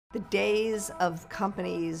The days of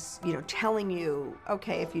companies, telling you,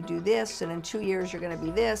 okay, if you do this, and in 2 years you're going to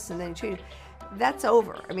be this, and then in 2 years, that's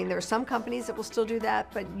over. I mean, there are some companies that will still do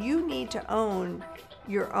that, but you need to own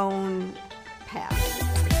your own path.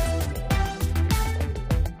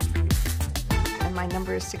 And my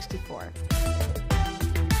number is 64.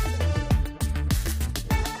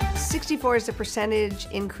 64 is a percentage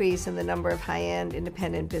increase in the number of high-end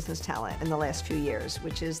independent business talent in the last few years,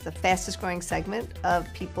 which is the fastest growing segment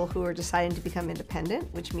of people who are deciding to become independent,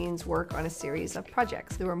 which means work on a series of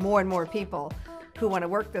projects. There are more and more people who want to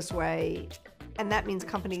work this way, and that means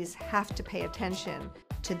companies have to pay attention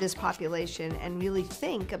to this population and really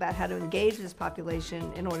think about how to engage this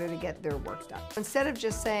population in order to get their work done. Instead of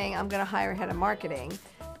just saying, I'm going to hire a head of marketing,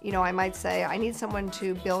 I might say, I need someone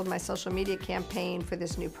to build my social media campaign for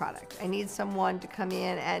this new product. I need someone to come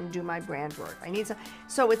in and do my brand work.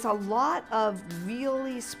 So it's a lot of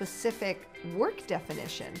really specific work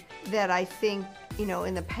definition that I think,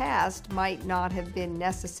 in the past might not have been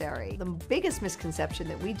necessary. The biggest misconception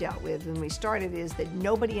that we dealt with when we started is that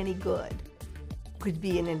nobody any good could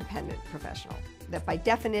be an independent professional. That by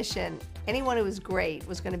definition, anyone who was great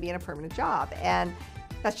was going to be in a permanent job. And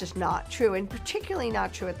that's just not true, and particularly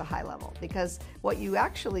not true at the high level, because what you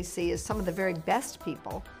actually see is some of the very best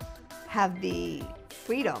people have the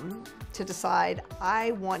freedom to decide,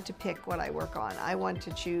 I want to pick what I work on. I want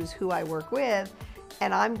to choose who I work with,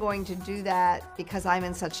 and I'm going to do that because I'm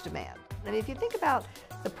in such demand. And if you think about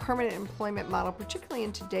the permanent employment model, particularly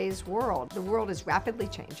in today's world, the world is rapidly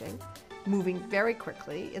changing, moving very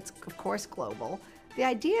quickly. It's, of course, global. The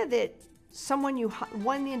idea that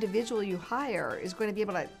one individual you hire is going to be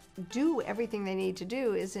able to do everything they need to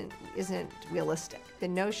do isn't realistic. The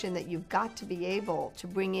notion that you've got to be able to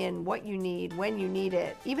bring in what you need, when you need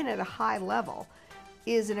it, even at a high level,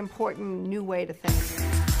 is an important new way to think.